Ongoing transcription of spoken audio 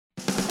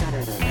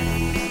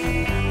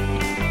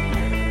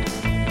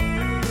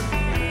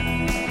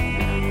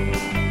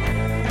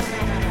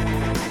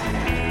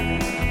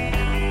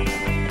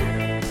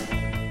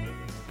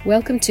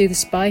Welcome to the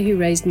Spy Who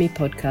Raised Me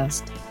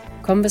podcast.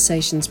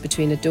 Conversations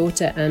between a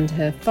daughter and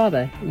her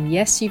father.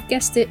 Yes, you've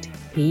guessed it,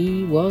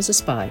 he was a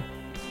spy.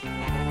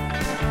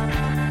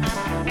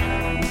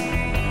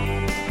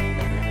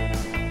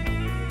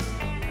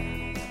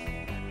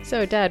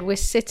 So, Dad, we're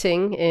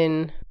sitting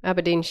in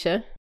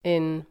Aberdeenshire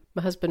in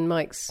my husband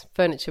Mike's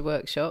furniture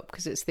workshop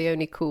because it's the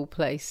only cool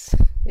place.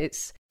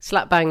 It's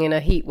slap bang in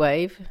a heat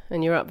wave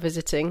and you're up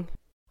visiting.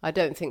 I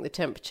don't think the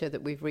temperature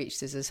that we've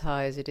reached is as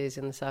high as it is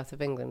in the south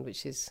of England,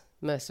 which is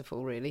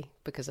merciful, really,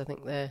 because I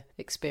think they're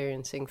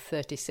experiencing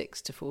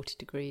 36 to 40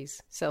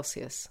 degrees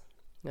Celsius.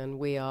 And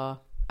we are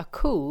a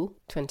cool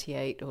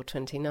 28 or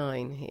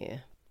 29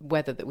 here,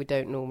 weather that we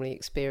don't normally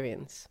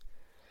experience.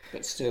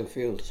 But still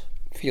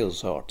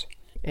feels hot.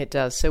 It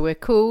does. So we're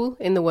cool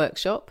in the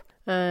workshop,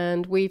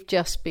 and we've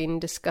just been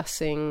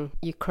discussing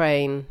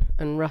Ukraine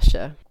and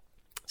Russia.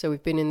 So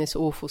we've been in this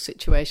awful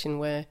situation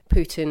where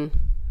Putin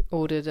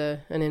ordered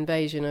an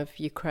invasion of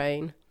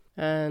Ukraine,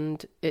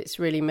 and it's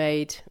really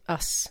made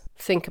us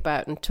think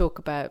about and talk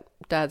about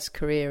Dad's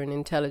career in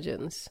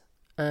intelligence.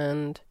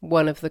 And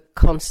one of the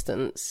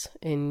constants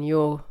in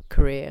your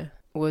career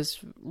was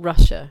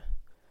Russia.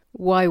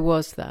 Why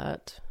was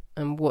that,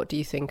 and what do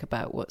you think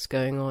about what's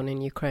going on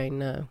in Ukraine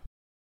now?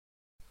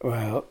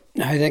 Well,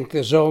 I think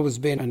there's always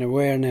been an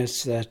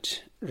awareness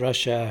that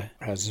Russia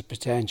has the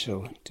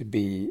potential to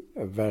be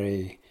a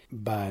very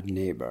bad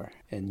neighbour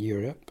in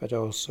Europe, but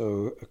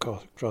also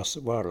across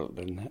the world.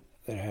 And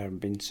there have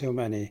been so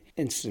many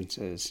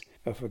instances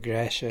of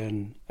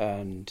aggression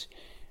and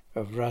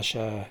of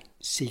Russia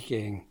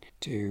seeking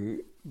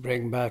to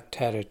bring back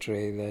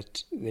territory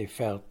that they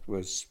felt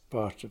was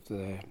part of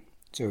the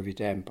Soviet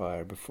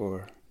Empire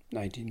before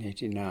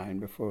 1989,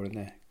 before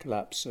the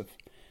collapse of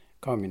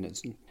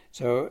communism.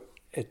 So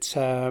it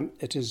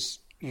has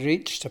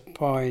reached a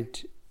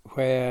point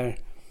where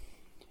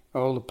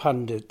all the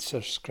pundits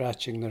are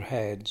scratching their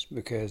heads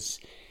because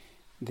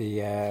the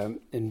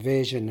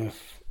invasion of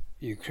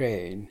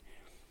Ukraine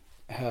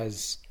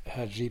has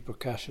had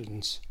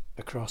repercussions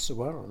across the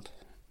world,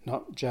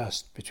 not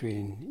just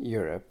between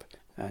Europe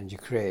and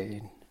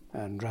Ukraine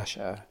and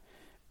Russia,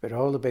 but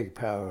all the big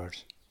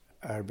powers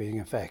are being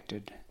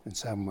affected in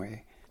some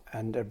way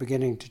and are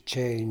beginning to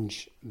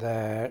change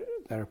their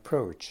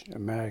approach.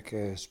 America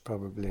is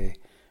probably a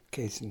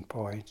case in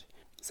point,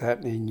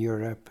 certainly in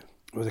Europe,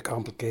 with the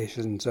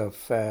complications of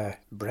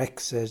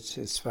Brexit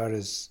as far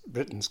as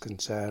Britain's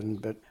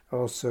concerned, but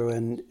also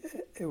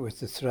with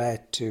the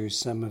threat to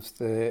some of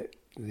the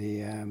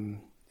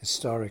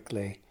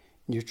historically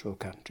neutral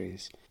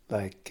countries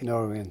like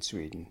Norway and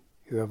Sweden,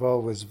 who have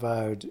always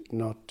vowed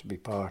not to be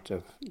part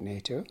of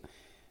NATO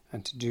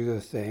and to do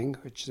the thing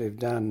which they've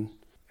done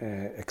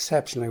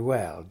exceptionally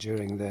well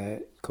during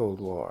the Cold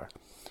War,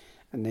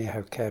 and they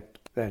have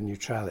kept their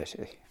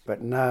neutrality.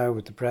 But now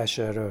with the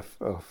pressure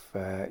of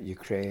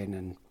Ukraine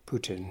and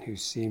Putin, who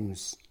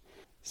seems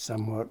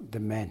somewhat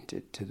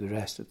demented to the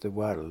rest of the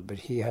world, but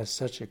he has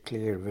such a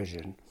clear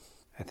vision,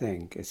 I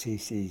think, as he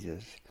sees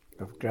it,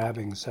 of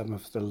grabbing some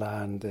of the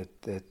land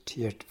that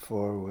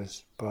heretofore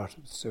was part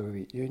of the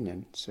Soviet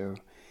Union. So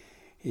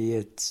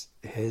his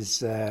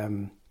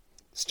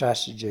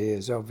strategy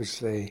is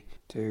obviously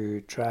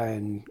to try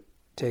and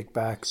take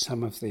back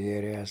some of the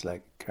areas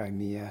like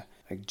Crimea,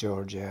 like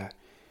Georgia,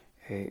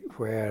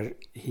 where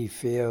he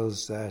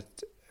feels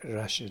that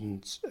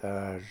Russians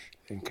are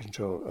in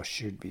control or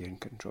should be in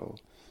control.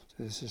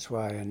 So this is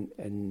why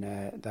in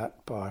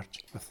that part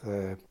of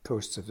the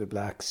coast of the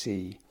Black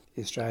Sea,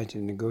 he's trying to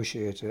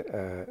negotiate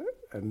a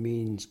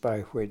means by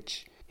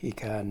which he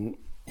can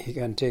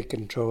take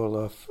control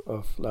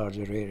of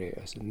larger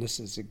areas. And this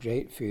is a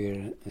great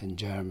fear in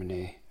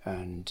Germany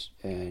and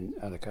in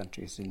other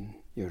countries in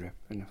Europe.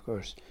 And of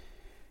course,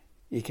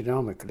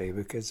 economically,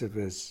 because of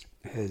his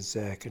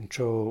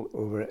control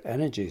over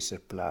energy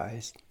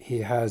supplies, he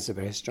has a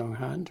very strong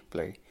hand to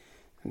play.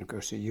 And of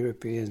course the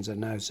Europeans are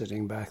now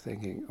sitting back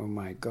thinking, oh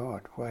my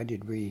God, why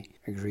did we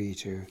agree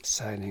to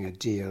signing a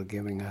deal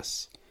giving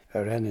us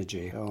our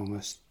energy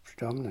almost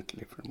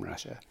predominantly from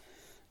Russia?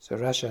 So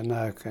Russia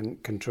now can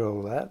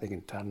control that. They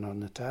can turn on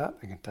the tap,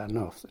 they can turn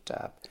off the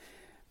tap.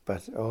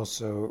 But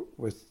also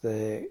with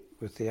the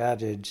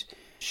added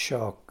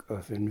shock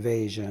of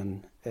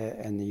invasion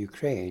in the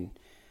Ukraine,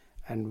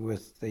 and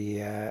with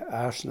the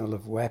arsenal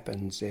of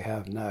weapons they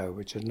have now,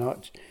 which are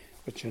not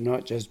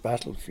just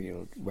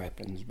battlefield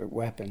weapons, but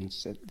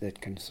weapons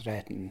that can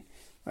threaten,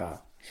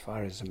 well, as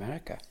far as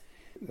America.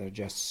 They're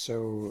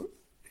so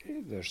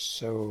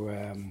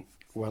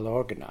well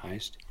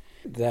organized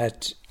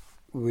that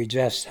we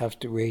just have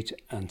to wait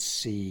and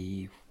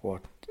see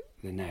what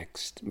the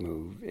next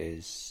move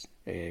is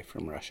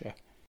from Russia.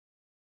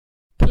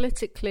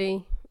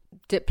 Politically,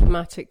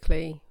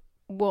 diplomatically,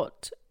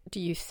 what do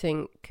you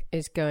think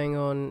is going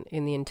on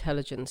in the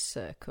intelligence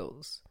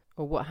circles,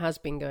 or what has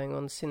been going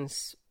on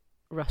since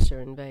Russia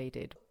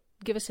invaded?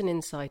 give us an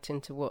insight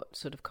into what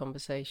sort of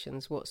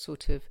conversations, what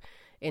sort of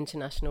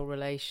international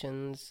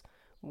relations,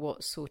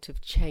 what sort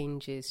of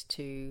changes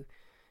to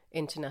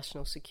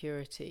international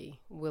security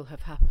will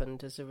have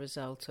happened as a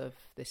result of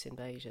this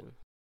invasion?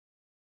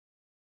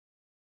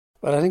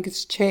 Well, I think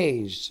it's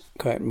changed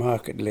quite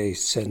markedly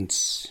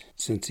since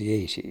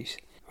the 80s,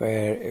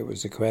 where it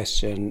was a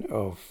question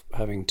of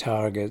having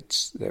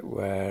targets that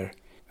were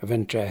of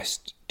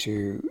interest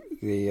to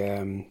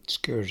the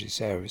security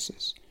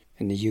services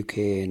in the UK,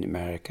 in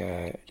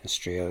America, in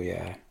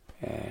Australia,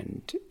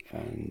 and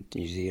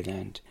New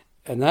Zealand.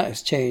 And that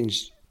has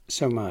changed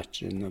so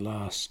much in the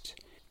last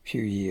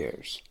few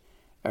years.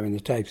 I mean, the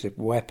types of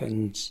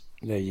weapons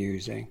they're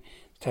using,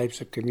 the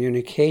types of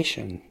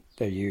communication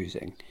they're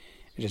using.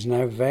 It is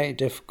now very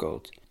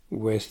difficult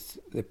with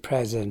the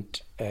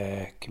present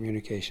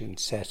communication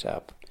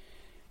setup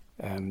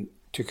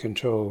to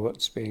control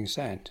what's being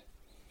sent.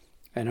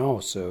 And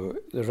also,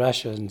 the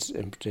Russians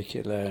in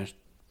particular,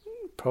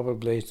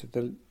 probably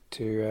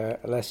to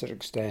a lesser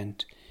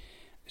extent,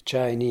 the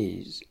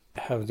Chinese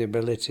have the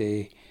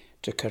ability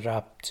to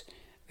corrupt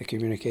the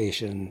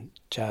communication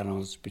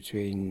channels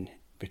between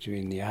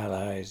the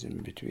Allies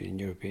and between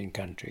European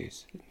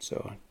countries and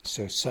so on.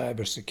 So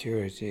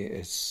cybersecurity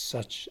is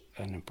such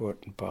an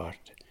important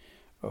part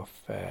of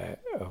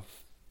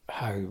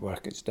how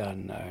work is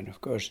done now. And of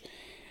course,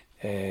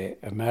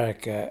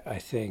 America, I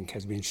think,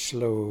 has been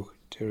slow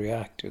to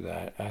react to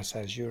that, as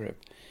has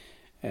Europe.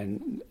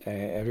 And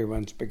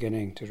everyone's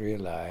beginning to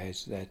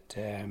realise that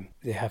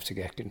they have to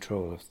get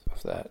control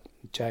of that.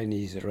 The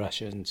Chinese and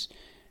Russians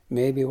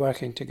may be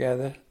working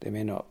together, they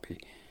may not be.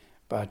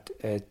 But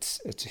it's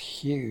a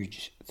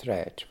huge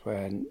threat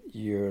when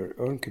your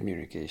own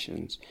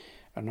communications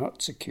are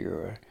not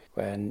secure,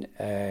 when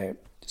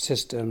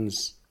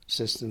systems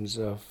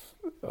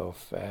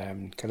of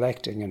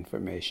collecting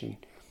information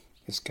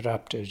is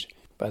corrupted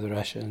by the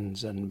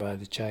Russians and by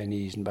the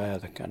Chinese and by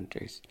other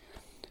countries.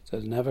 So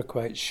they're never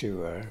quite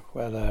sure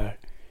whether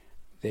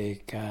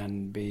they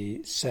can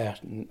be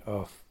certain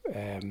of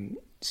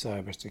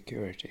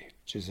cybersecurity,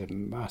 which is a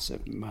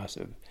massive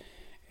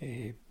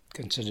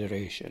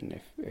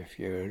consideration if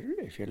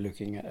you're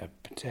looking at a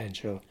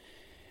potential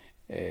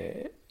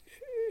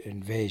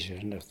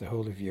invasion of the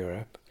whole of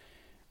Europe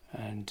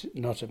and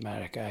not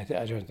America.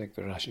 I don't think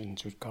the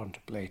Russians would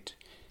contemplate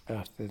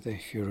after the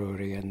furore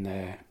in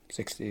the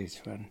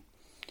 60s when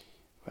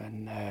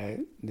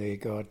they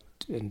got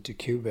into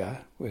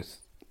Cuba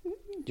with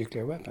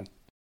nuclear weapons.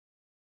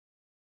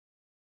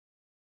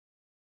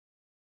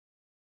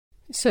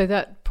 So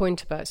that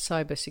point about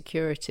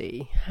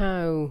cybersecurity,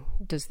 how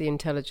does the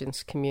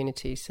intelligence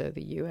community, so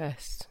the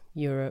US,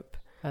 Europe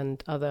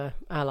and other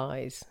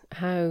allies,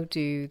 how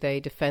do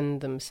they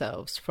defend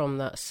themselves from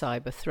that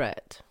cyber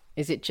threat?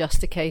 Is it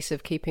just a case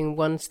of keeping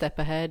one step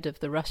ahead of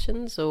the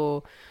Russians,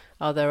 or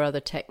are there other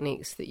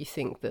techniques that you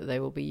think that they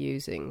will be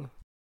using?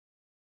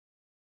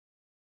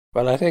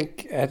 Well, I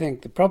think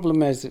the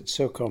problem is it's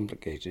so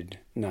complicated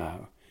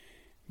now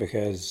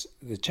because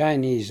the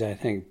Chinese, I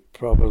think,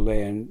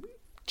 probably, and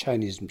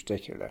Chinese in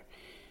particular,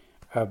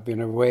 have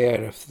been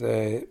aware of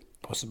the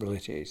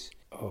possibilities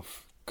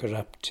of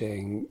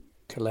corrupting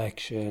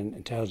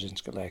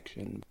intelligence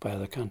collection by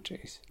other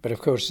countries. But of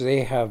course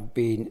they have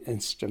been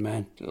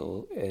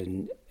instrumental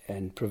in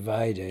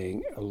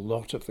providing a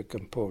lot of the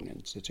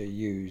components that are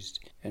used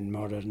in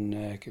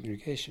modern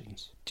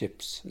communications,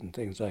 chips and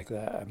things like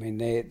that. I mean,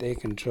 they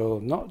control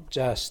not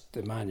just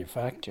the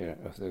manufacture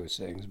of those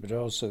things, but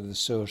also the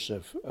source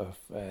of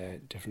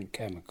different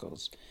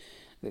chemicals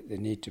that they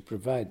need to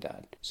provide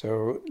that.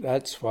 So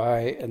that's why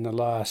in the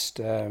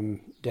last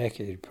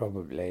decade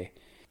probably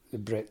the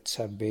Brits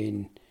have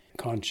been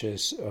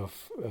conscious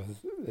of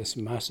this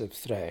massive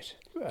threat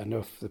and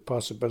of the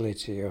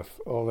possibility of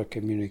all the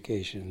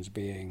communications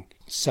being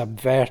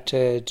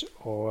subverted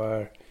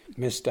or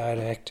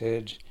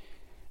misdirected,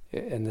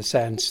 in the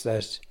sense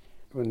that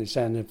when they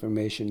send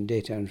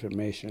data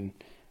information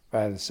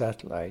via the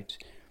satellite,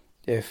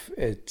 if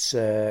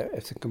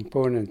the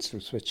components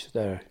with which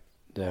their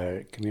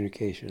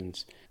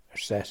communications are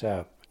set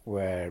up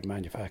were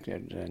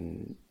manufactured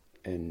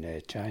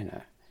in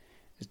China,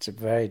 it's a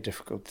very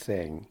difficult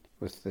thing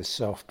with the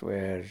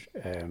software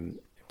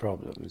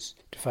problems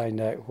to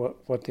find out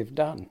what they've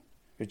done,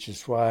 which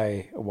is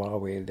why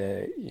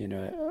Huawei,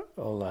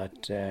 all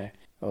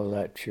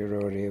that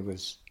furore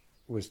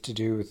was to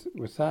do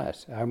with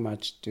that. How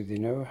much do they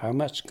know? How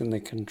much can they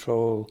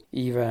control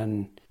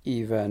even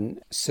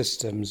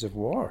systems of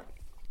war,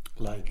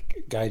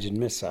 like guided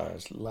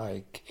missiles,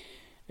 like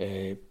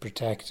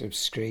protective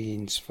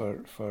screens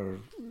for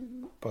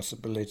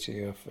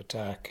possibility of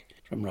attack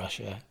from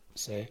Russia,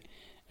 say.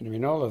 And I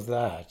mean, all of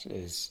that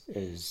is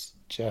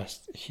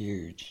just a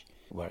huge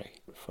worry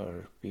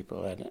for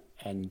people,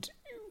 and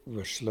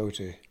we're slow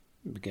to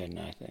begin,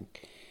 I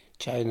think.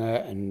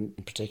 China, in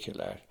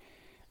particular,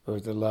 over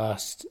the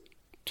last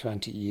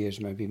 20 years,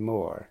 maybe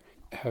more,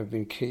 have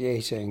been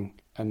creating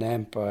an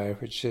empire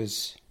which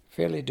is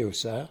fairly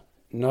docile,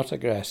 not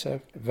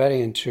aggressive,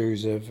 very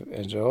intrusive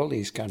into all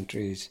these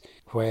countries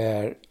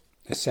where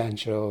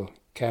essential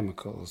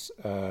chemicals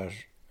are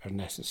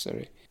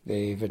necessary.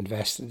 They've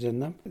invested in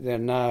them. They're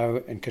now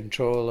in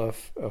control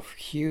of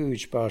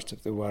huge parts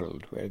of the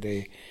world where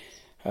they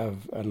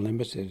have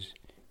unlimited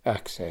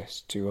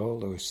access to all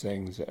those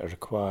things that are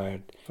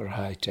required for a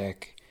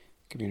high-tech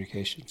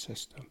communication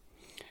system.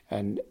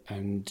 And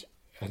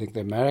I think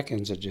the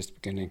Americans are just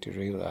beginning to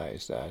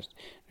realise that.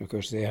 And of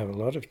course, they have a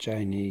lot of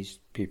Chinese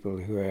people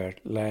who are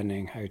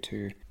learning how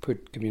to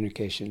put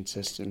communication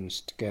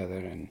systems together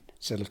in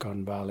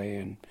Silicon Valley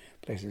and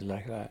places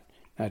like that.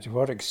 Now, to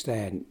what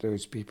extent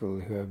those people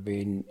who have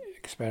been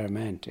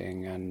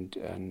experimenting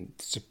and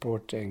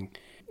supporting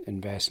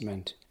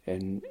investment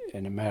in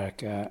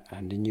America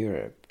and in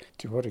Europe,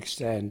 to what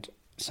extent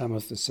some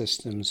of the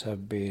systems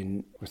have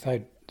been,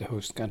 without the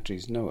host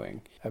countries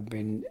knowing, have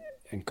been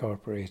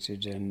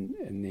incorporated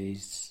in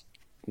these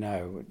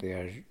now they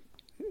are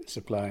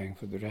supplying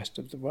for the rest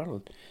of the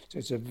world. So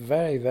it's a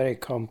very, very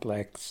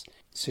complex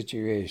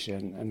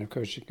situation, and of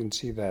course you can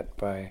see that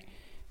by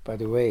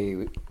the way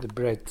the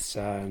Brits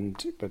and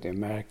the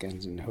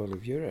Americans and the whole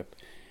of Europe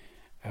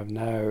have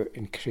now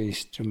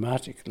increased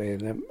dramatically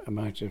the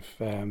amount of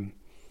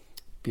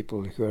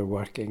people who are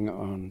working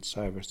on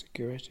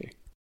cybersecurity.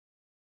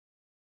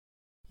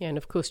 Yeah, and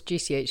of course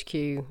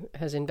GCHQ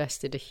has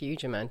invested a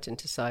huge amount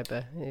into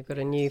cyber. They've got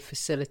a new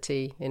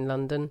facility in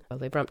London. Well,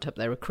 they've ramped up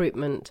their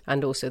recruitment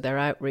and also their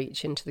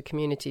outreach into the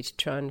community to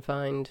try and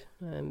find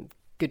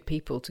good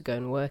people to go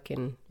and work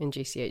in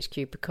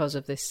GCHQ because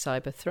of this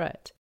cyber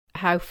threat.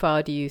 How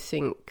far do you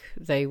think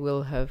they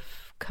will have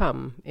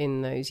come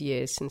in those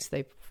years since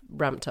they've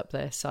ramped up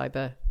their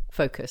cyber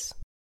focus?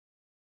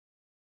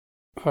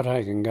 What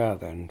I can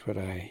gather and what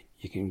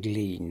you can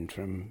glean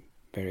from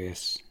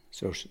various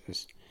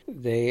sources,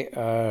 they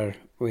are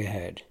way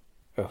ahead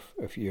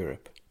of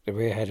Europe. They're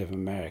way ahead of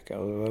America.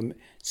 Although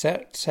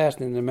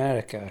certain in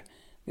America,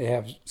 they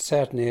have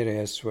certain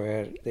areas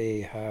where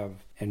they have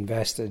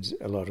invested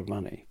a lot of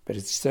money. But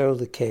it's still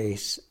the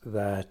case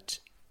that,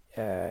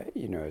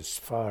 as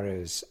far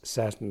as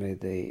certainly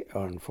the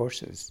armed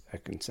forces are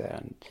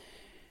concerned,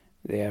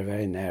 they are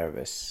very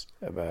nervous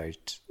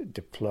about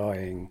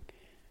deploying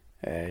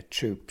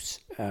troops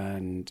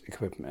and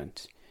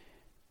equipment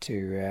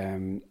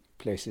to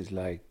places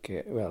like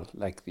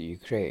the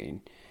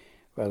Ukraine,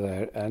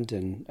 and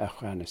in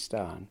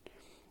Afghanistan,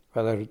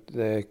 whether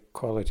the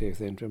quality of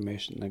the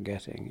information they're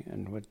getting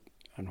and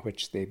on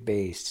which they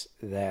base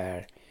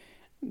their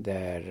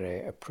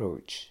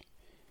approach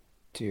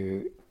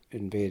to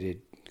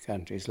invaded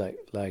countries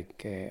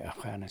like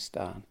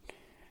Afghanistan,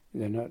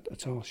 they're not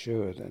at all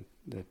sure that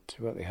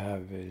what they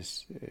have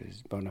is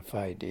bona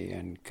fide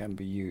and can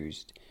be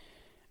used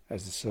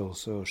as the sole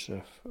source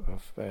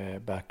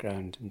of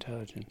background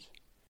intelligence.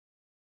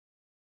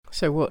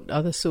 So what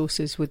other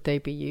sources would they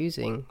be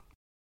using?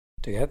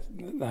 To get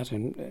that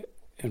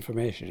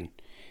information?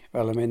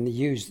 Well, I mean, they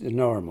use the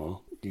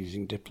normal,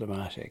 using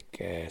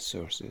diplomatic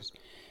sources,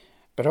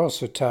 but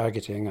also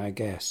targeting, I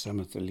guess, some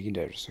of the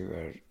leaders who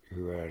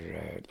are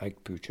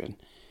like Putin,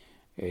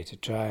 to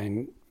try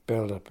and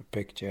build up a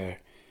picture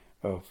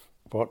of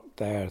what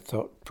their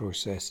thought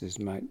processes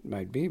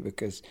might be,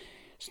 because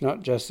it's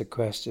not just a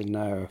question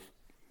now of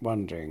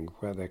wondering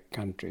whether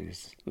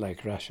countries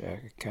like Russia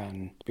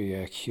can be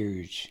a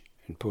huge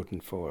and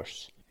potent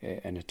force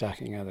in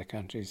attacking other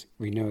countries.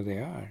 We know they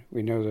are.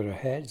 We know they're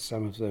ahead,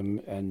 some of them,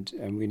 and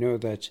we know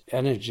that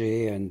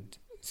energy and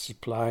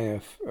supply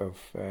of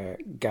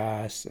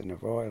gas and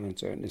of oil and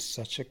so on is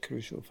such a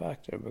crucial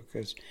factor,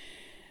 because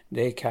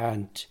they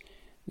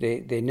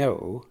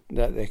know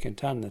that they can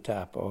turn the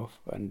tap off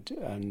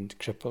and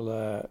cripple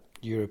a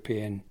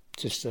European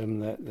system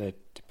that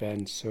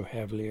depends so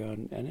heavily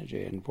on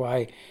energy. And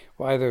why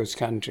those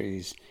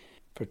countries,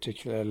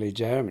 particularly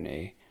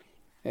Germany,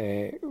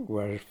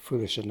 were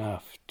foolish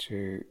enough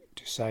to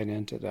sign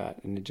into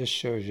that. And it just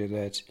shows you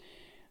that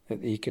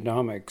the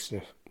economics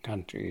of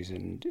countries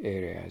and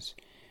areas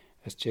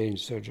has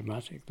changed so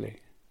dramatically.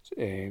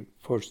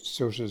 For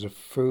sources of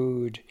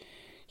food,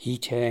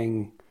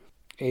 heating,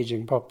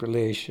 aging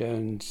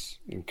populations,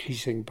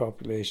 increasing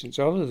populations,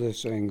 all of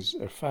those things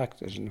are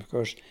factors. And of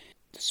course,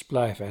 the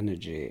supply of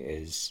energy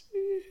is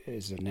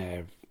a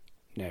nerve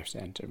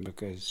centre,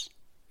 because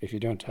if you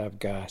don't have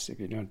gas, if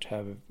you don't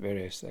have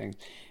various things,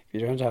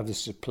 if you don't have the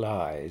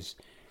supplies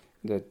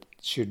that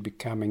should be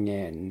coming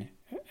in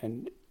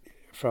and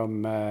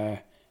from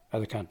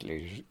other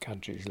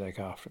countries like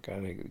Africa,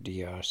 like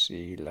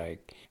DRC,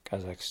 like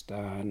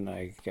Kazakhstan,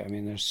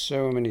 there's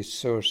so many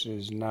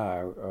sources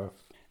now of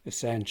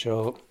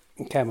essential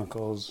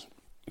chemicals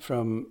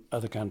from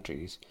other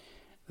countries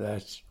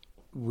that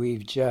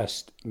we've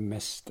just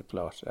missed the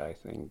plot, I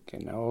think,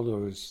 in all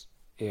those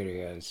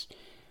areas,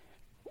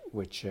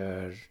 which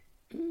are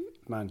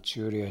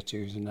Manchuria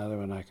too is another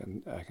one I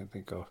can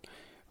think of,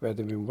 where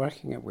they've been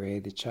working away,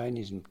 the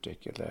Chinese in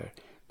particular,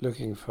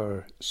 looking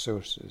for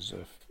sources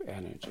of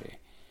energy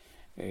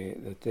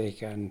that they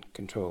can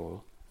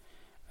control,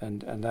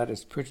 and that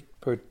has put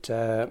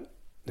the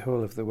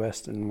whole of the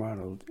Western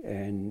world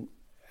in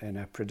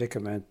a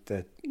predicament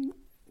that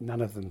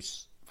none of them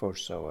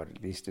foresaw, or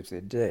at least if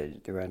they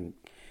did, they weren't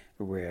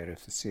aware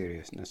of the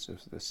seriousness of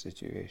the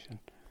situation.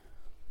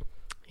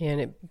 Yeah,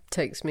 and it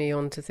takes me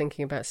on to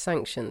thinking about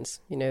sanctions.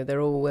 You know,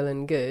 they're all well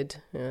and good,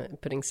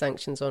 putting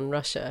sanctions on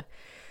Russia,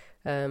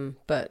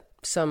 but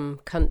some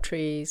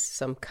countries,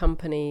 some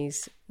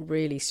companies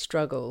really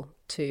struggle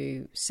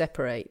to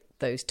separate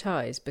those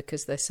ties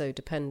because they're so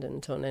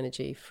dependent on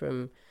energy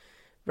from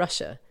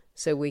Russia.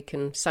 So we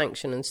can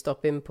sanction and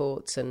stop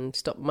imports and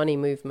stop money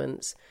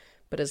movements,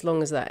 but as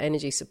long as that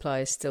energy supply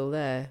is still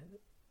there,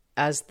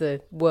 as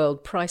the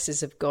world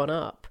prices have gone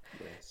up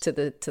to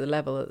the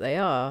level that they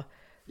are,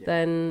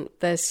 then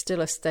there's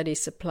still a steady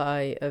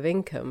supply of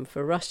income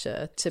for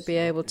Russia to be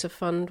able to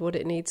fund what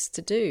it needs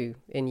to do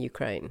in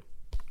Ukraine.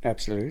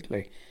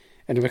 Absolutely.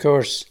 And of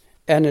course,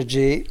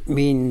 energy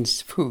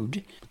means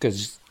food,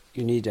 because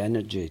you need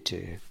energy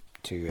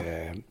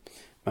to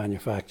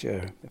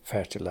manufacture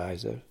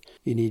fertilizer.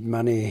 You need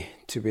money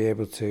to be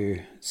able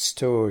to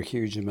store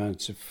huge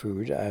amounts of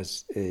food,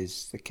 as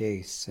is the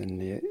case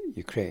in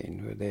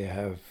Ukraine, where they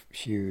have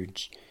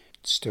huge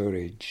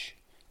storage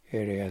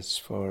areas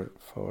for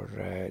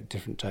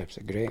different types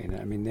of grain.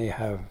 I mean, they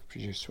have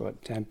produced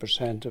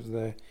 10% of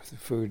the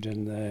food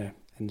in the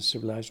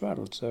civilized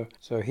world.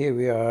 So here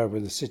we are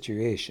with a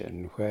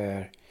situation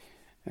where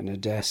in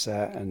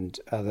Odessa and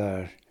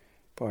other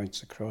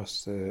points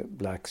across the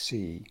Black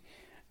Sea,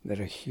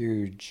 there are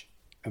huge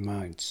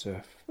amounts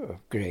of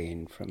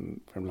grain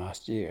from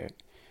last year,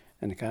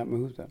 and they can't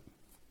move them.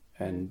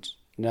 And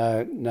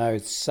now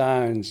it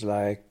sounds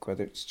like,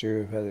 whether it's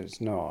true or whether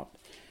it's not,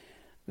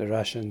 the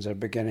Russians are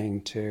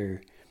beginning to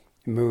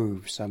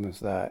move some of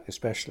that,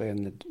 especially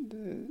in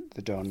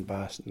the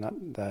Donbass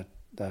and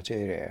that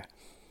area,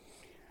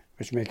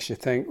 which makes you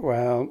think,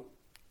 well,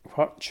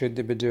 what should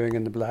they be doing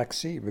in the Black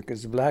Sea?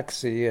 Because the Black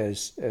Sea,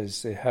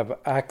 as they have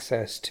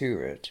access to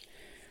it,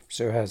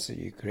 so has the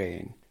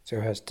Ukraine,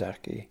 so has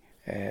Turkey,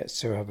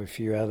 so have a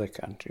few other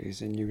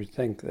countries. And you would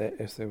think that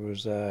if there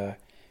was a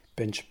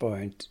pinch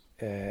point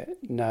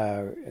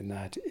now in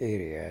that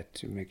area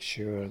to make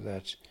sure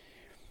that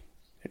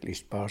at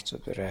least parts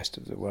of the rest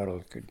of the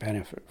world could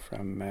benefit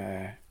from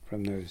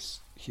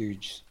those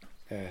huge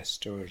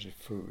stores of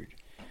food,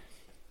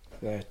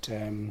 that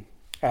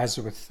as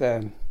with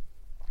the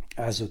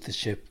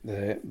battleship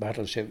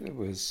that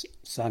was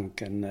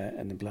sunk in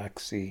the Black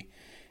Sea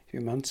a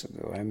few months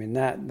ago. I mean,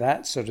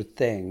 that sort of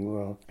thing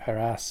will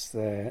harass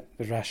the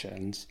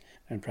Russians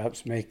and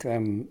perhaps make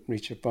them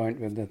reach a point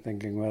where they're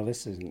thinking, well,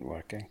 this isn't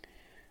working.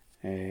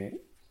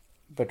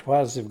 But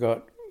whilst they've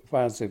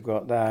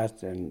got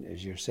that, and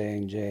as you're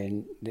saying,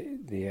 Jane,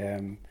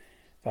 the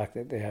fact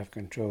that they have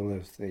control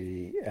of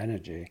the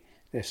energy,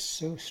 they're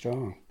so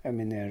strong. I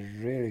mean, they're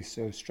really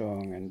so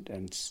strong, and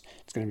it's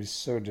going to be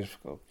so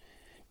difficult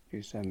to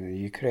do something. The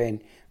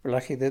Ukraine, we're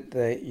lucky that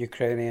the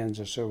Ukrainians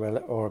are so well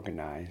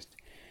organised,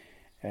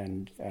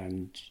 and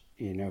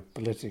you know,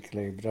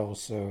 politically, but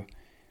also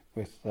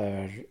with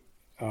their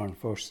armed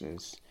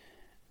forces.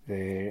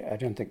 I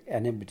don't think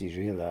anybody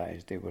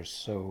realised they were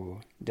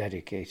so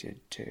dedicated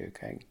to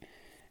King,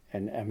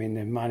 and I mean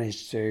they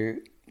managed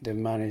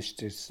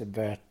to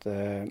subvert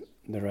the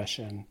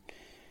Russian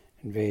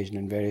invasion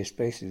in various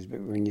places.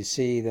 But when you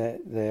see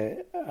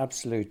the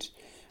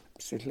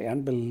absolutely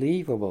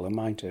unbelievable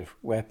amount of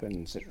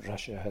weapons that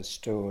Russia has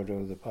stored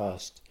over the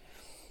past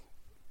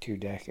 2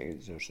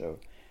 decades or so,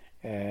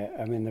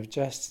 I mean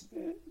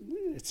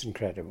it's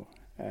incredible.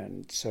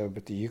 And so,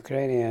 but the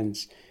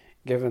Ukrainians,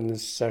 given the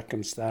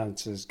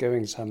circumstances,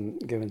 given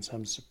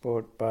some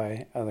support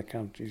by other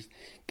countries,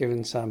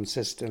 given some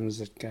systems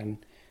that can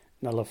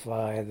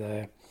nullify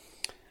the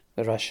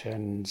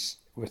Russians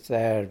with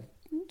their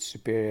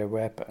superior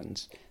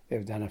weapons,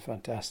 they've done a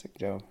fantastic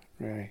job,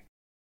 really.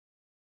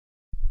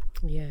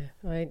 Yeah,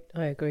 I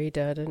agree,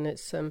 Dad, and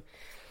it's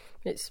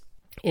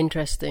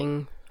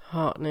interesting,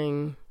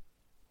 heartening,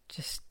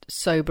 just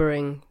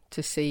sobering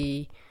to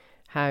see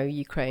how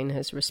Ukraine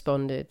has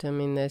responded. I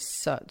mean, there's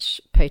such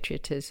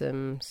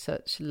patriotism,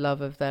 such love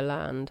of their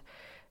land.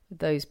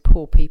 Those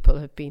poor people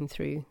have been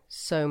through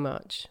so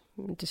much,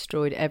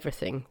 destroyed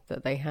everything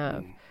that they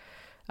have.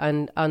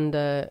 And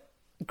under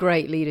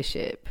great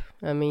leadership,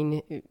 I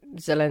mean,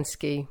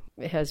 Zelensky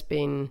has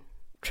been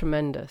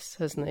tremendous,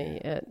 hasn't he,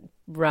 at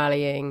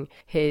rallying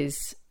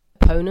his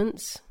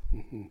opponents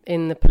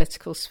in the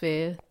political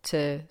sphere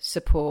to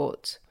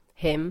support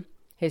him,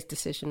 his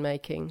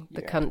decision-making,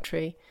 the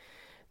country.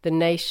 The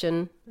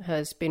nation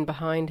has been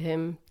behind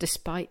him,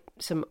 despite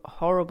some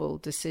horrible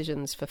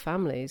decisions for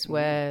families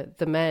where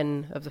the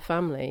men of the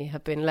family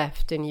have been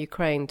left in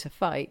Ukraine to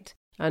fight.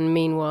 And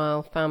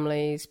meanwhile,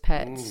 families,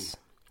 pets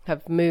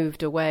have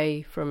moved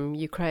away from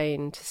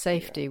Ukraine to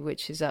safety,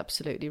 which is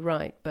absolutely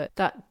right. But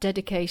that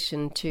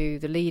dedication to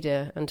the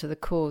leader and to the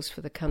cause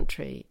for the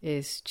country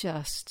is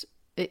just...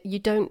 you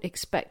don't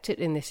expect it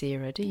in this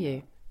era, do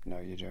you? No,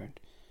 you don't.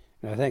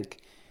 And I think...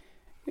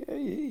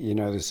 You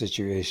know, the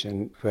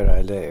situation where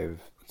I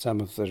live, some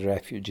of the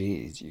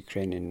refugees,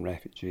 Ukrainian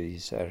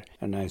refugees, are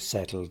now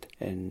settled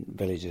in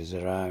villages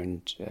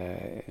around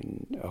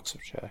in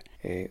Oxfordshire,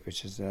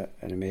 which is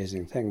an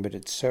amazing thing. But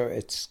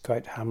it's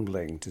quite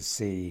humbling to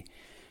see,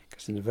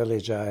 because in the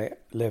village I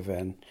live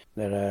in,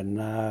 there are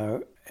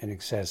now in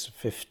excess of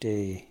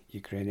 50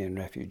 Ukrainian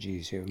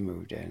refugees who have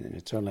moved in, and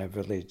it's only a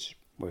village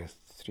with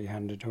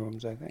 300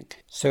 homes, I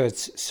think. So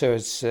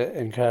it's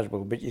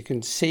incredible, but you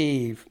can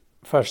see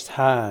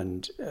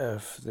firsthand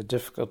of the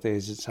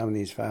difficulties that some of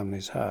these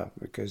families have,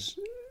 because,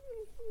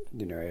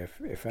 you know,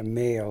 if a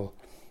male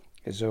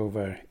is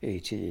over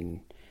 18,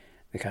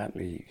 they can't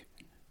leave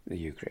the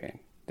Ukraine.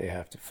 They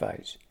have to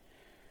fight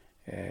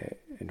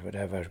in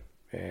whatever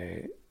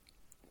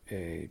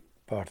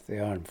part of the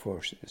armed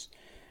forces.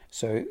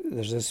 So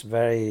there's this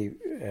very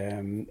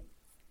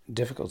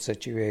difficult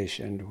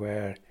situation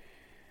where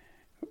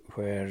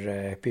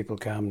people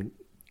come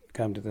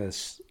to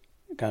this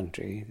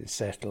country, they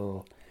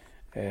settle,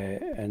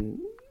 and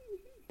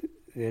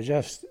they're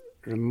just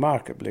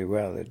remarkably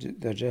well.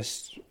 They're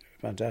just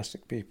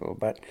fantastic people.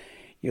 But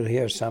you'll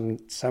hear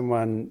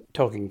someone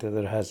talking to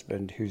their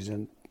husband who's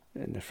in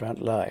the front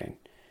line,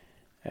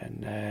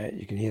 and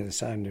you can hear the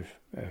sound of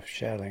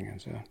shelling and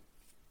so on.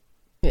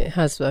 It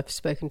has. I've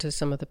spoken to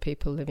some of the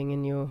people living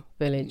in your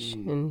village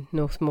in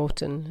North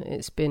Morton.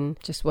 It's been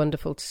just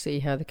wonderful to see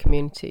how the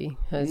community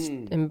has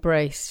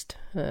embraced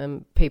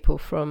people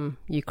from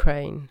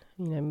Ukraine,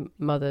 you know,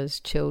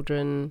 mothers,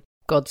 children,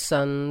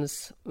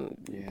 godsons,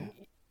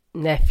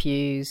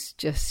 nephews,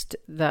 just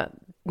that.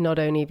 Not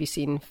only have you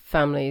seen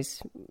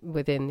families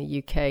within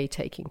the UK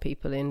taking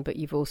people in, but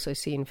you've also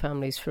seen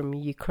families from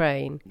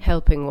Ukraine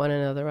helping one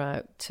another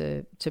out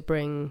to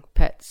bring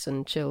pets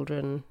and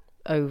children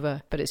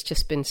over. But it's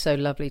just been so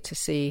lovely to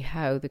see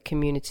how the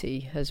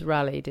community has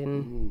rallied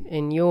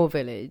in your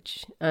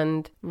village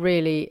and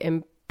really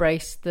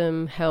embraced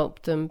them,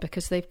 helped them,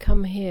 because they've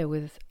come here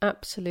with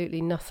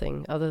absolutely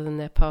nothing other than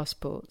their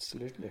passports.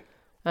 Absolutely.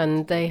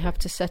 And they have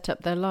to set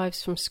up their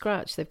lives from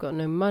scratch. They've got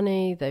no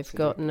money, they've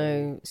got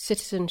no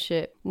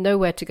citizenship,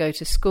 nowhere to go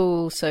to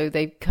school, so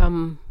they've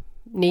come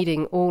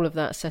needing all of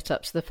that set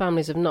up. So the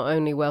families have not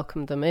only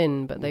welcomed them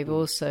in, but they've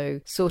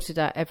also sorted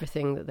out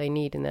everything that they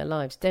need in their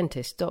lives.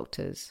 Dentists,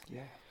 doctors,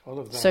 all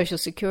of that. Social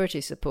security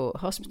support,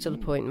 hospital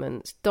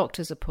appointments,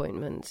 doctor's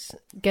appointments,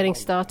 getting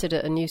started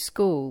at a new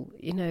school,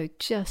 you know,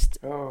 just...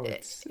 Oh,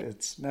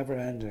 it's never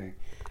ending.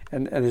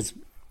 And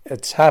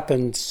it's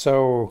happened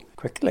so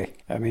quickly.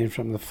 I mean,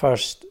 from the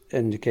first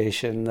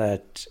indication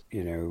that,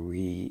 you know,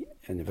 we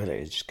in the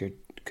village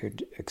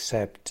could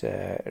accept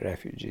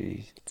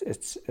refugees,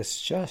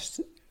 it's just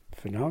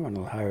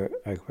phenomenal how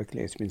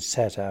quickly it's been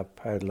set up,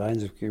 how the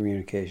lines of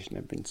communication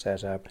have been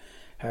set up,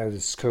 how the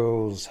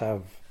schools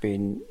have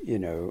been, you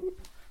know,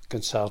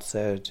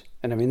 consulted.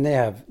 And I mean, they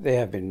have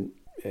been,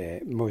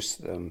 most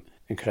of them,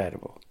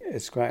 incredible.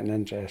 It's quite an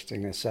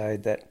interesting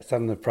aside that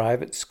some of the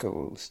private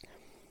schools,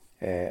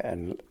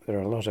 and there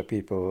are a lot of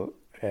people,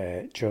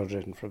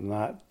 children from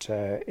that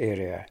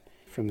area,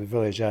 from the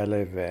village I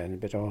live in,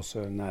 but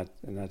also in that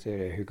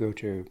area, who go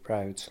to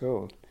private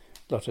school.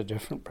 A lot of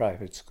different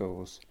private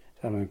schools,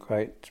 some are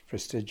quite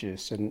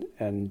prestigious, and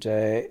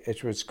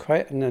it was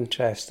quite an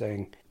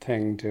interesting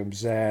thing to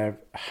observe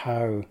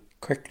how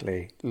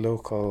quickly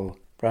local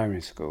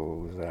primary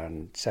schools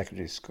and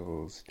secondary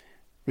schools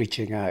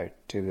reaching out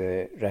to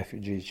the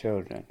refugee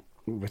children.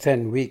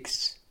 Within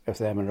weeks of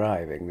them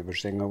arriving, they were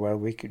saying, oh, well,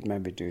 we could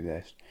maybe do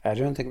this. I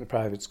don't think the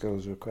private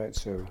schools were quite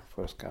so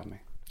forthcoming.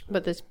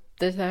 But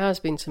there has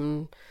been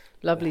some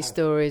lovely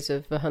stories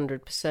of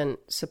 100%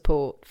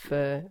 support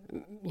for,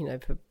 you know,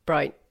 for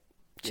bright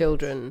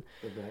children,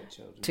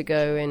 to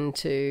go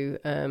into,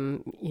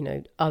 you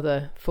know,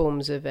 other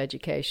forms of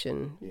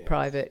education,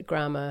 private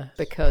grammar,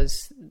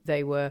 because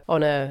they were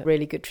on a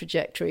really good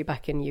trajectory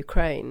back in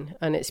Ukraine.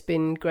 And it's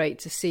been great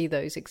to see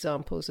those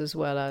examples, as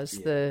well as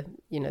the,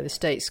 you know, the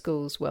state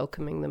schools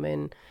welcoming them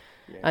in.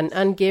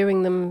 And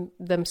gearing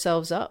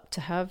themselves up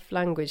to have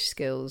language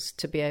skills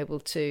to be able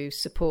to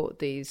support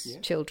these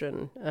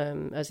children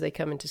as they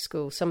come into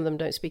school. Some of them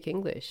don't speak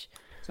English.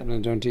 Some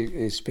of them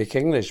don't speak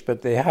English,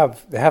 but they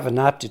have an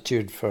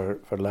aptitude for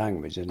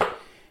language, and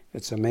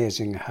it's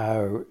amazing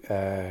how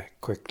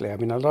quickly. I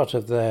mean, a lot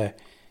of the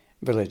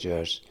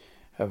villagers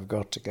have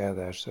got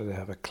together, so they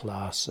have a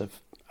class of,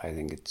 I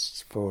think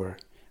it's 4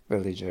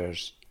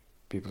 villagers,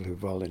 people who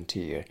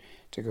volunteer,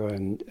 to go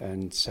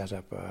and set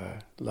up a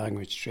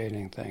language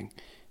training thing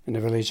in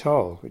the village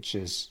hall, which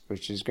is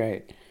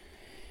great.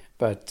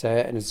 But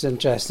and it's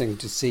interesting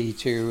to see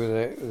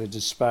too the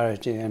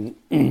disparity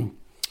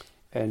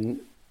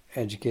in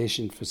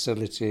education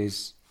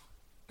facilities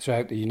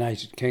throughout the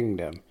United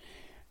Kingdom.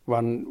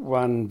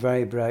 One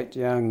very bright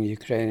young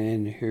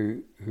Ukrainian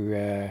who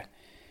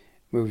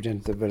moved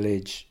into the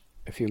village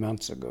a few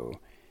months ago,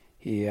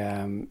 he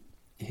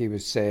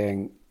was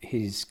saying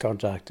he's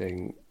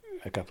contacting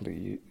a couple of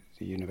the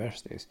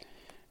universities,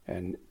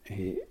 and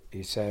he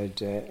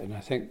said, and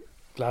I think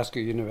Glasgow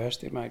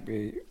University might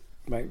be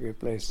a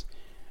place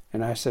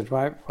And I said,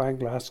 why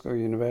Glasgow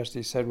University?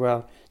 He said,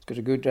 well, it's got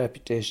a good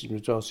reputation,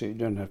 but also you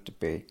don't have to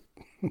pay.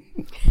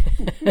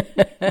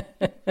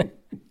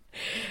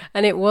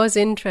 And it was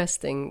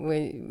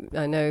interesting.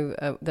 I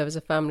know there was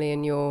a family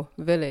in your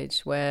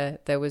village where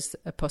there was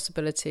a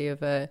possibility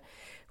of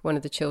one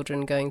of the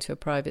children going to a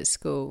private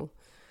school,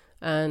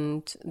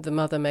 and the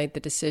mother made the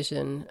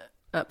decision,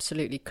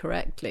 absolutely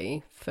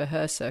correctly for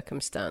her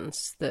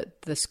circumstance,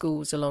 that the school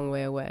was a long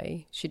way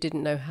away. She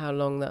didn't know how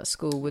long that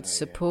school would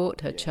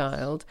support her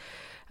child.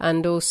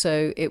 And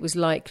also it was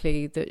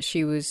likely that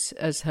she was,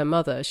 as her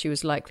mother, she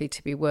was likely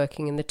to be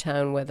working in the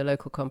town where the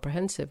local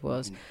comprehensive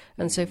was.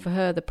 And so for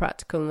her, the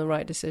practical and the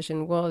right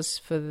decision was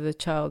for the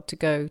child to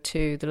go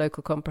to the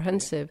local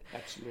comprehensive,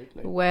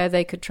 where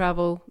they could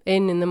travel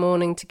in the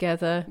morning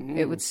together.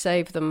 It would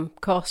save them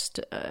cost,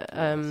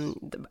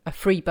 a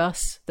free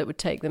bus that would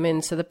take them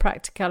in. So the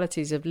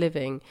practicalities of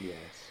living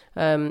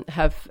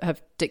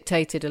have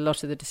dictated a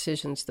lot of the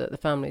decisions that the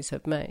families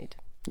have made.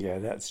 Yeah,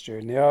 that's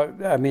true.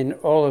 I mean,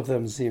 all of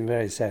them seem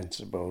very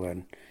sensible,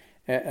 and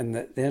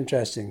the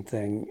interesting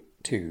thing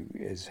too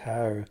is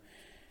how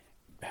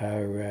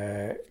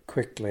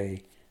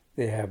quickly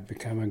they have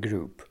become a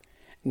group,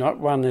 not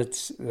one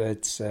that's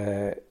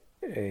a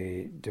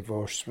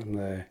divorce from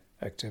the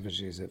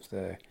activities of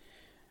the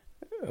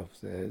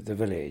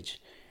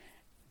village,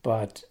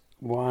 but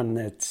one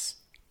that's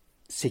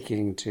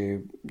seeking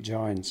to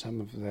join some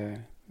of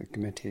the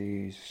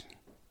committees.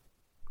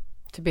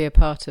 To be a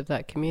part of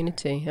that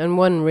community. And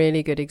one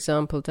really good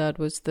example, Dad,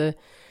 was the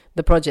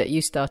project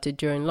you started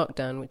during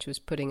lockdown, which was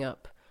putting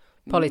up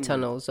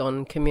polytunnels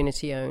on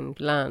community-owned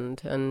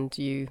land, and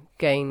you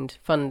gained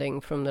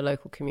funding from the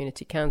local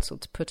community council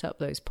to put up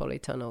those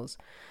polytunnels.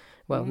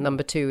 Well,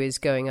 number 2 is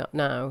going up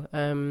now.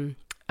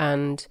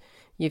 And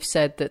you've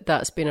said that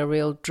that's been a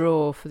real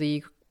draw for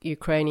the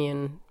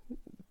Ukrainian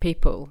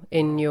people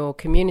in your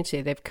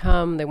community. They've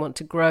come, they want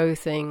to grow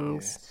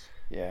things.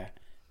 Yes. Yeah,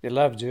 they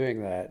love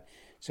doing that.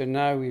 So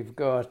now we've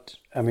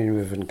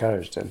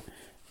encouraged them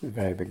at the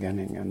very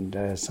beginning,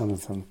 and some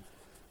of them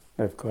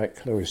live quite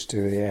close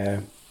to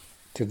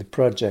the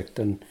project,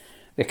 and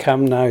they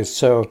come now.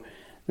 So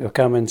they'll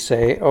come and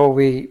say, "Oh,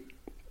 we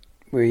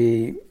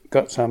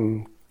got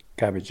some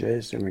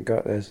cabbages, and we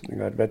got this, and we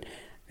got," but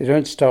they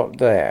don't stop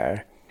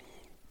there.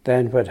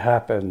 Then what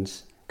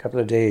happens? A couple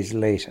of days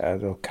later,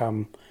 they'll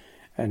come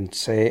and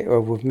say,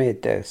 "Oh, we've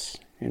made this,"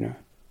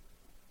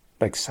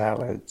 like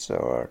salads,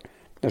 or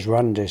there's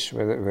one dish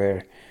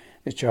where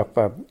they chop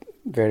up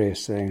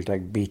various things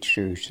like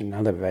beetroot and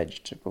other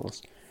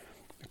vegetables.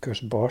 Of course,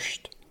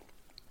 borscht.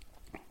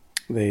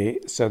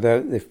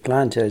 They've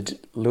planted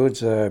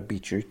loads of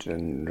beetroot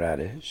and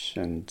radish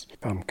and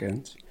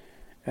pumpkins,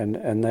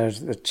 and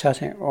they're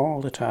chatting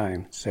all the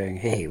time, saying,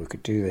 "Hey, we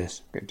could do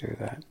this, we could do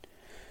that."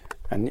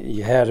 And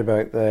you heard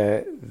about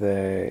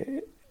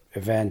the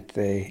event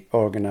they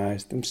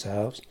organised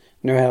themselves,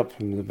 no help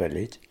from the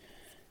village,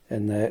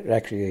 in the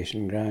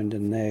recreation ground,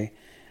 and they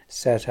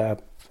set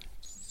up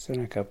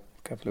a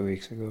couple of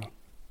weeks ago.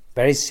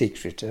 Very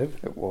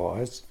secretive it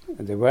was.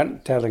 They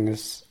weren't telling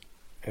us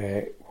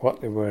what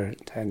they were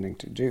intending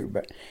to do,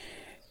 but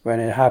when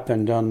it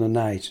happened on the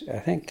night, I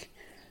think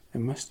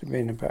there must have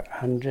been about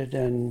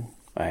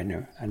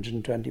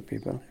 120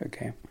 people who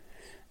came,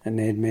 and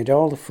they had made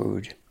all the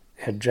food,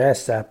 had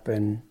dressed up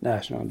in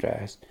national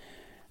dress,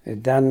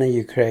 they'd done the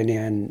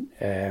Ukrainian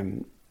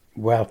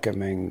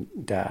welcoming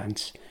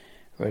dance,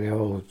 where they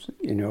all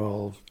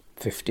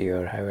 50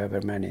 or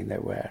however many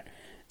there were,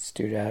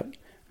 stood up.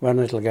 One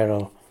little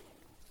girl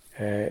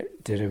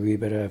did a wee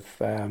bit of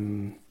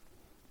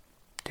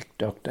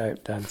tick-tock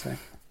dancing,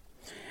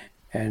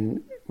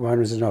 and one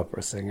was an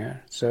opera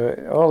singer. So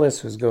all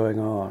this was going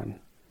on.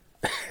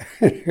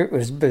 It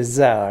was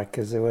bizarre,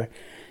 because they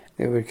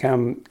would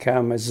come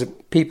as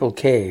people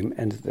came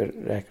into the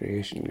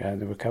recreation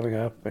ground. They were coming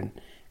up and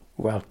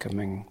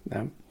welcoming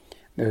them.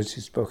 Those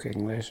who spoke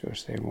English were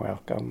saying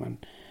welcome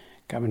and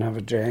come and have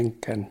a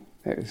drink, and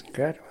it was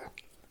incredible.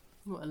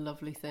 What a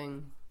lovely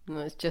thing.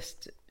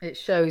 It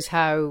shows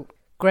how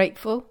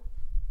grateful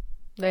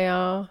they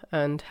are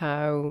and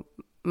how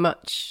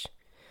much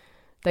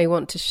they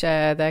want to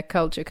share their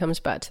culture. Comes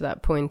back to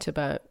that point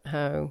about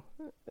how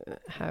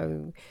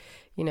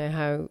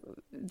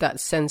that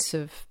sense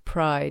of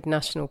pride,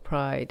 national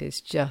pride,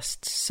 is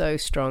just so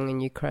strong in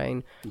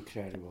Ukraine.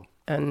 Incredible.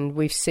 And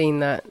we've seen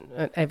that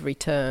at every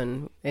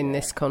turn in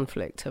this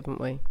conflict, haven't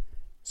we?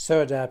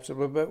 So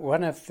adaptable. But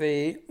one of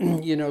the,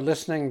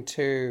 listening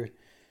to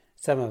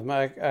some of them,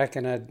 I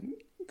kind of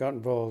got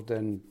involved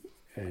in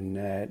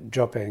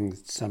dropping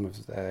some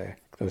of the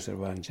closer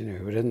ones,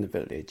 who were in the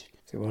village.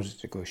 If they wanted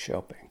to go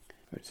shopping,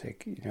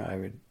 I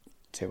would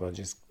say, well,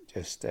 just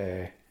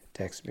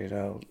text me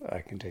and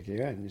I can take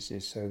you in.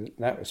 So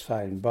that was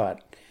fine.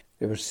 But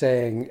they were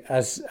saying,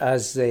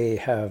 as they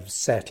have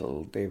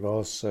settled, they've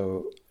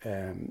also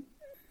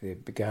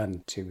they've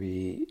begun to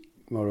be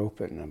more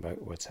open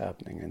about what's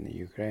happening in the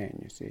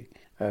Ukraine.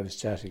 I was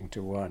chatting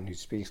to one who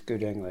speaks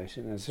good English,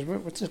 and I said,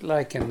 "What's it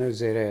like in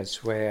those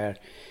areas where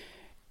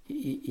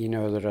you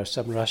know, there are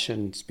some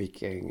Russian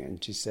speaking,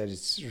 and she said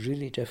it's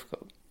really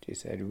difficult. She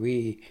said,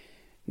 we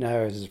now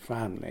as a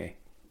family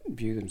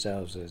view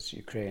themselves as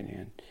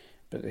Ukrainian,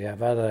 but they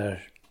have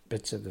other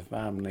bits of the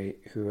family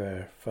who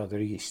are further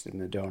east in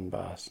the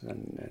Donbass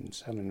and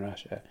some in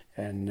Russia.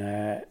 And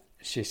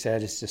she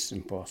said it's just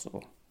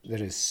impossible.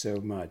 There is so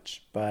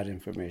much bad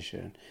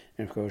information.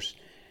 And of course,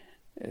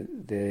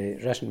 the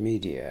Russian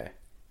media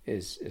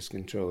is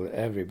controlled.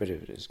 Every bit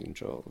of it is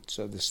controlled.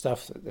 So the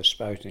stuff that they're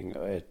spouting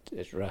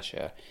at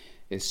Russia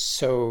is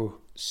so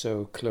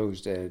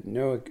closed in.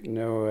 No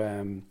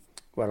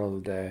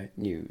world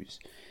news.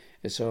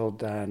 It's all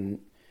done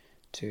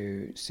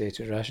to say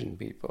to Russian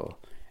people,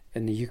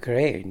 in the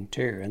Ukraine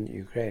too, and the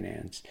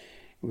Ukrainians,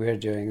 we're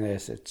doing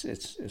this.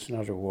 It's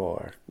not a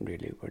war,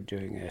 really. We're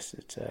doing this.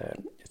 It's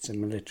a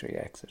military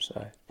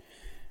exercise,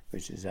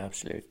 which is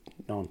absolute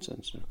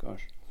nonsense, of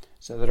course.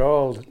 So they're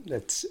all.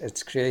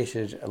 It's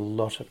created a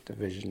lot of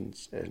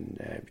divisions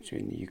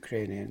between the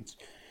Ukrainians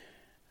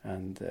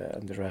and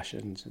the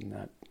Russians in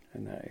that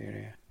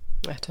area.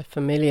 At a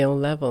familial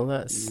level,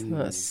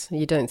 that's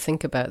you don't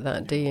think about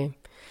that, do you?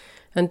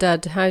 And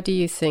Dad, how do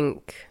you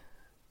think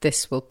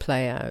this will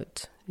play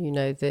out? You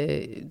know,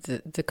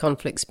 the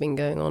conflict's been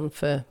going on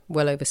for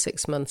well over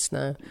 6 months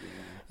now. Yeah.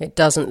 It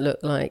doesn't look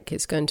like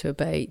it's going to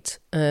abate.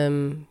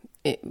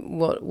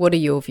 What are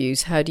your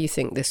views? How do you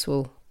think this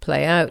will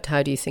play out?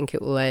 How do you think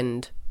it will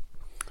end?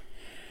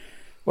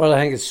 Well, I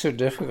think it's so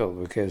difficult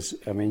because,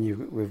 I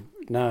mean, we've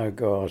now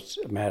got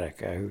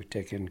America, who've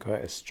taken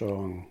quite a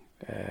strong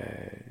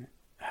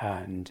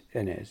hand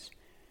in it,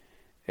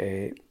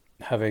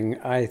 having,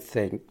 I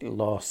think,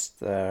 lost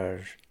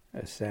their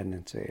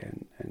ascendancy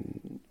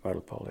in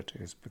world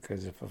politics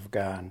because of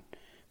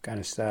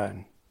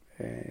Afghanistan,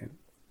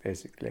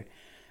 basically.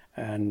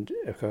 And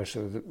of course,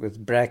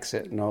 with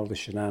Brexit and all the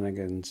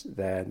shenanigans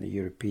there, and the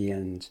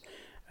Europeans,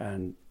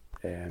 and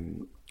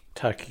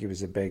Turkey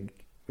is a big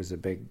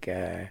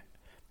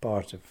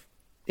part of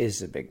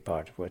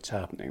what's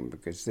happening,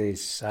 because they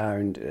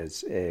sound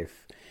as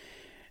if,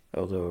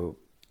 although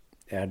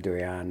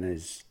Erdogan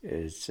is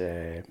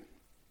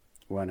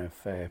one of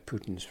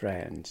Putin's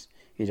friends,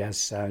 he does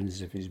sound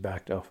as if he's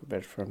backed off a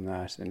bit from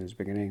that and is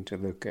beginning to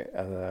look at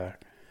other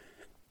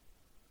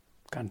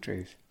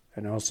countries.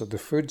 And also the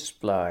food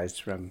supplies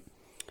from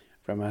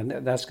and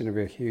that's going to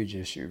be a huge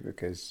issue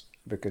because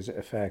it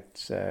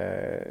affects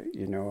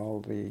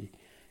all the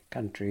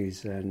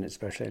countries, and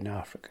especially in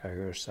Africa,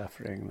 who are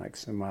suffering, like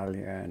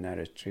Somalia and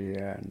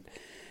Eritrea, and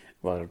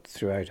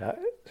throughout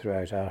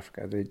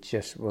Africa, they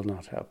just will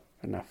not have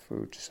enough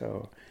food.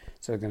 So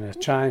they're going to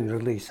try and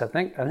release. I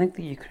think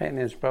the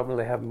Ukrainians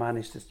probably have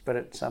managed to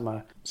spirit some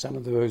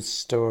of those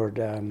stored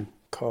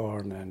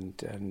corn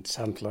and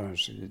sunflower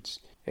seeds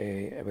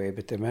away,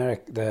 but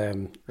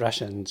the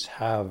Russians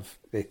have,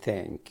 they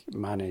think,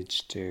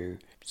 managed to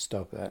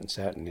stop that in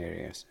certain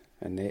areas,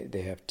 and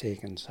they have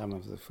taken some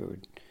of the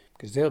food,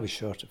 because they'll be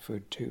short of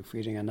food too,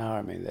 feeding an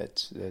army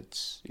that's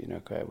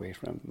quite away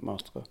from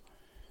Moscow.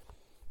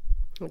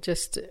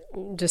 Just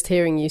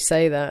hearing you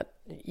say that,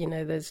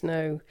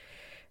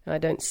 I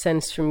don't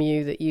sense from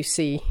you that you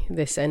see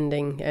this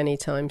ending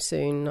anytime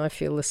soon. I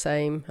feel the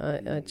same.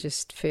 I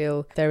just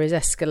feel there is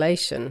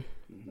escalation,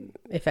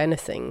 if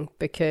anything,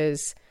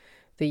 because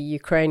the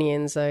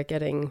Ukrainians are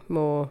getting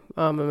more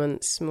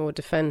armaments, more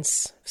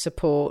defence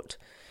support.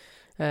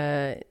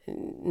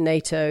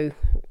 NATO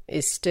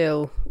is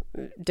still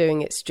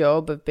doing its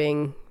job of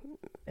being,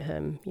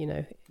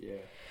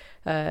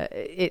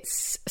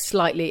 it's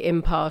slightly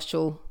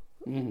impartial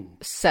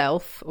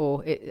self,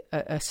 or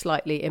a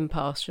slightly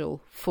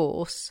impartial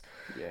force.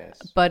 Yes.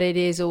 But it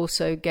is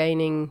also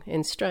gaining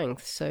in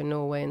strength. So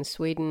Norway and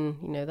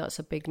Sweden, that's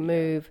a big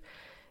move.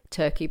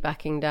 Turkey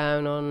backing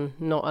down on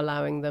not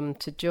allowing them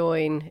to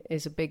join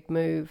is a big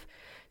move.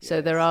 So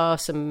yes. There are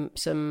some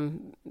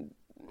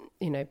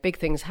big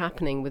things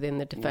happening within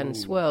the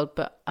defence world,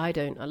 but I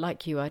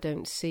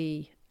don't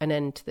see an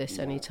end to this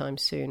anytime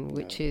soon,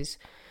 which is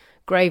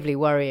gravely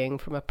worrying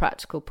from a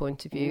practical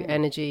point of view.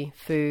 Energy,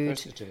 food,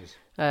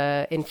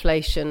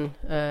 inflation,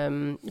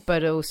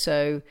 but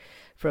also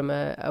from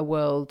a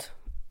world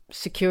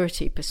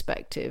security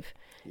perspective.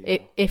 Yeah.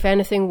 If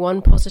anything,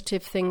 one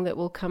positive thing that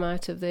will come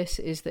out of this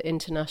is the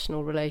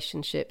international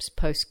relationships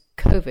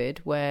post-COVID,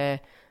 where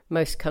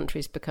most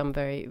countries became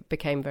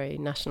very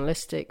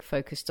nationalistic,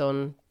 focused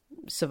on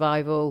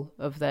survival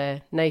of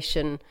their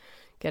nation,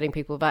 getting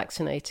people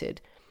vaccinated.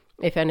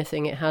 If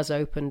anything, it has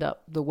opened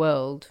up the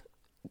world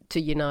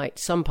to unite,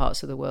 some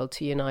parts of the world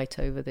to unite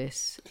over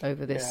this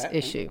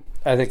issue.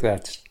 I think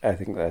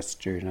that's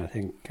true, and I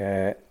think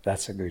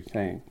that's a good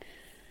thing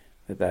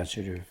that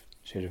should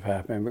have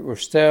happened. But we're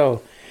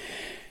still,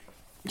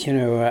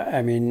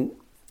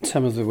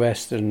 some of the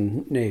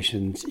Western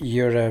nations,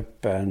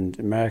 Europe and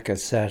America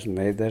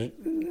certainly, they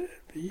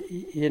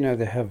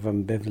have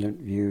ambivalent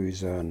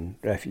views on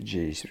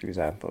refugees, for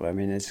example. I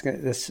mean, this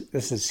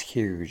is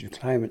huge.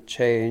 Climate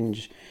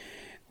change,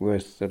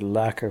 with the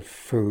lack of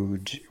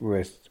food,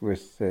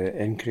 with the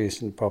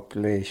increase in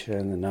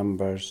population, the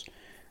numbers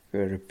who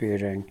are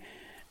appearing,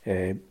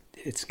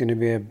 it's going to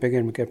be a bigger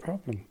and bigger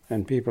problem.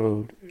 And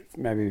people,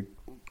 maybe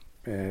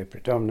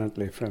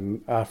predominantly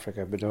from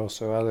Africa, but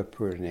also other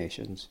poor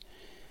nations,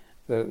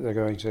 they're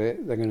going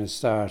to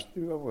start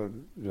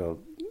well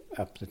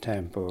up the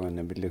tempo, and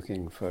they'll be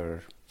looking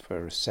for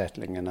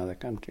settling in other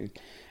countries.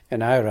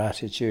 In our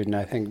attitude, and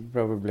I think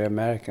probably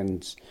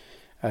Americans'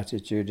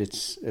 attitude,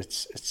 it's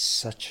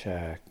such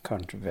a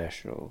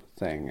controversial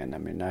thing. And I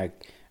mean, I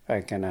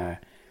kind of,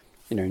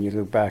 when you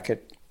look back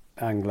at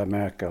Angela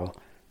Merkel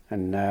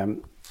and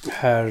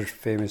her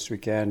famous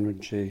weekend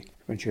when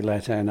she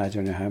let in, I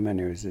don't know how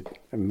many, was it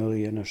 1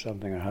 million or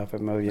something, or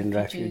 500,000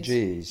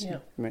 refugees? Yeah.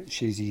 I mean,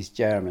 she's East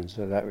German,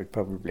 so that would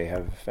probably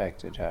have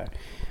affected her.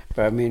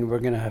 But I mean, we're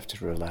going to have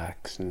to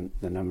relax in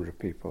the number of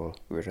people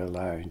we're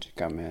allowing to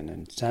come in,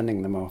 and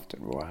sending them off to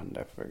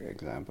Rwanda, for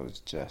example, is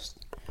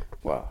just,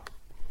 wow.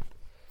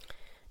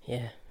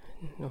 Yeah.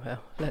 Well,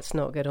 let's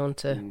not get on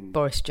to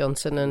Boris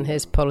Johnson and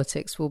his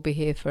politics. We'll be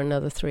here for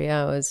another 3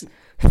 hours.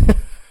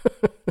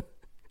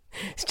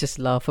 It's just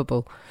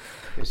laughable.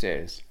 It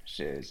is.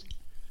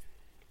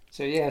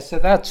 So yeah, so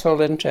that's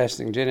all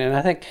interesting, Jenny. And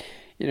I think,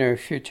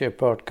 future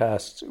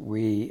podcasts,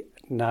 we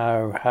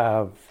now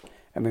have,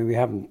 I mean, we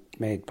haven't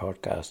made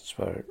podcasts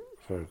for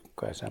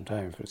quite some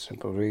time, for the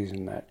simple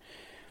reason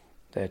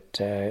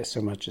that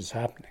so much is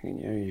happening.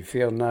 You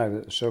feel now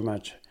that there's so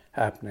much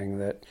happening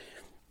that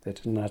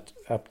is not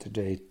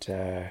up-to-date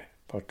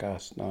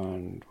podcast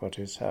on what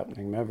is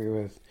happening, maybe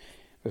with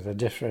a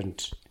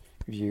different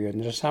view.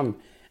 And there's some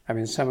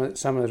of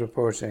the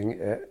reporting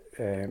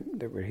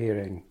that we're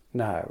hearing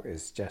now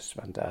is just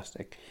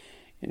fantastic.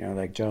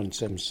 Like John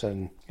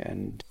Simpson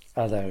and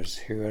others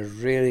who are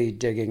really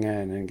digging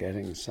in and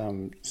getting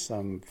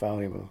some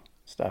valuable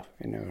stuff,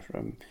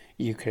 from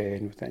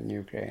Ukraine, within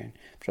Ukraine,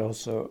 but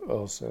also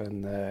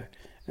in the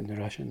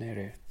Russian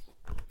area.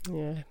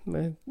 Yeah,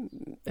 we're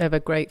ever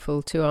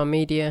grateful to our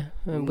media,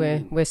 and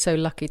we're so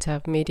lucky to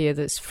have media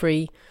that's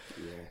free.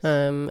 Yes.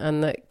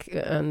 and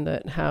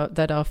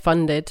that are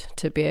funded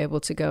to be able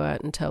to go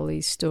out and tell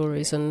these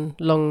stories, and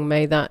long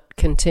may that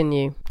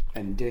continue.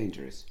 And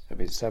dangerous. I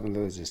mean, some of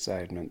those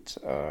assignments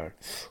are,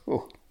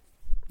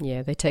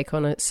 yeah, they take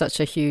on such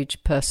a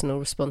huge personal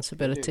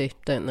responsibility,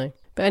 don't they?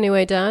 But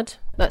anyway, Dad,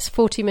 that's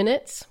 40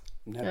 minutes,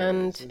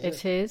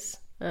 it is,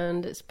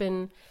 and it's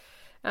been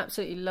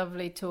absolutely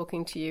lovely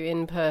talking to you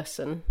in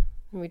person.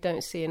 We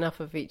don't see enough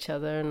of each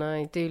other, and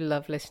I do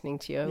love listening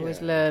to you. I always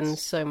learn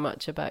so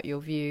much about your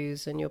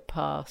views and your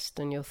past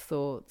and your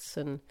thoughts,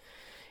 and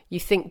you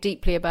think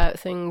deeply about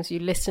things. You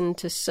listen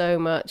to so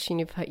much, and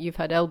you've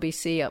had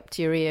LBC up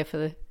to your ear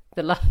for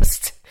the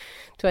last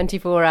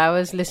 24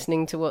 hours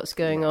listening to what's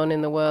going on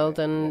in the world,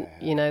 and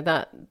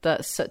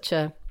that's such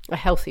a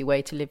healthy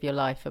way to live your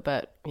life,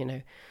 about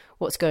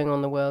what's going on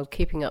in the world,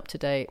 keeping up to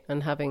date,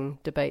 and having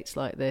debates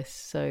like this.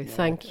 So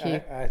thank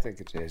you. I think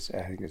it is.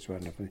 I think it's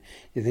wonderful.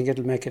 You think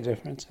it'll make a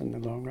difference in the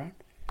long run?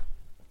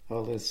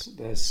 All this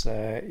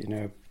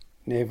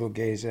navel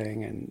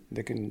gazing and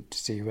looking to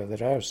see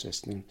whether our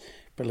system,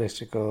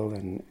 political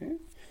and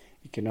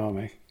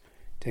economic,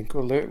 think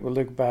we'll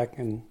look back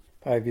in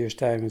 5 years'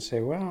 time and say,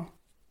 well.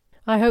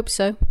 I hope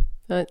so.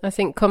 I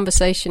think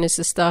conversation is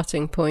the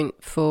starting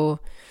point for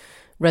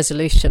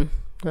resolution.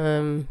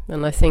 And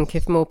I think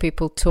if more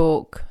people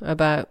talk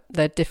about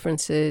their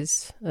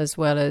differences as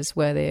well as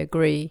where they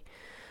agree,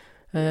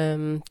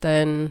 then,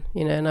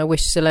 and I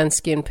wish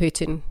Zelensky and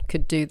Putin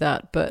could do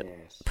that, but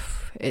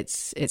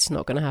it's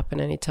not going to happen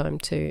anytime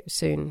too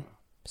soon.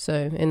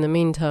 So in the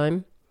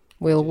meantime,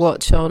 we'll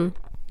watch on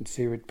and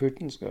see what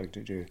Putin's going to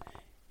do.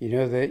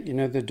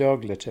 The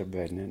dog litter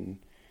bin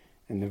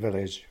in the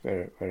village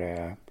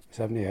where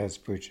somebody has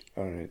put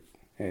on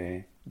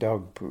a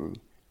dog poo.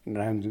 And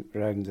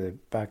round the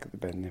back of the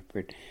bin, they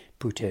put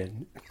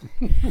Putin.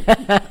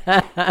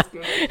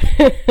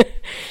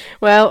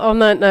 Well, on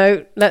that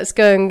note, let's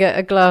go and get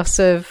a glass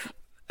of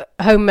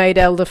homemade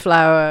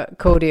elderflower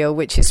cordial,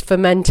 which is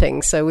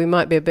fermenting, so we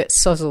might be a bit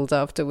sozzled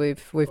after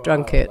we've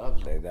drunk it.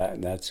 Lovely,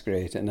 that's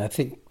great. And I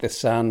think the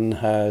sun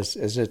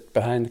is it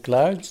behind the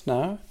clouds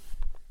now?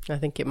 I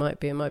think it might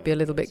be. It might be a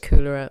little bit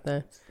cooler out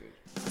there.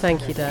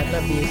 Thank you, Dad.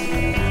 Love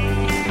you.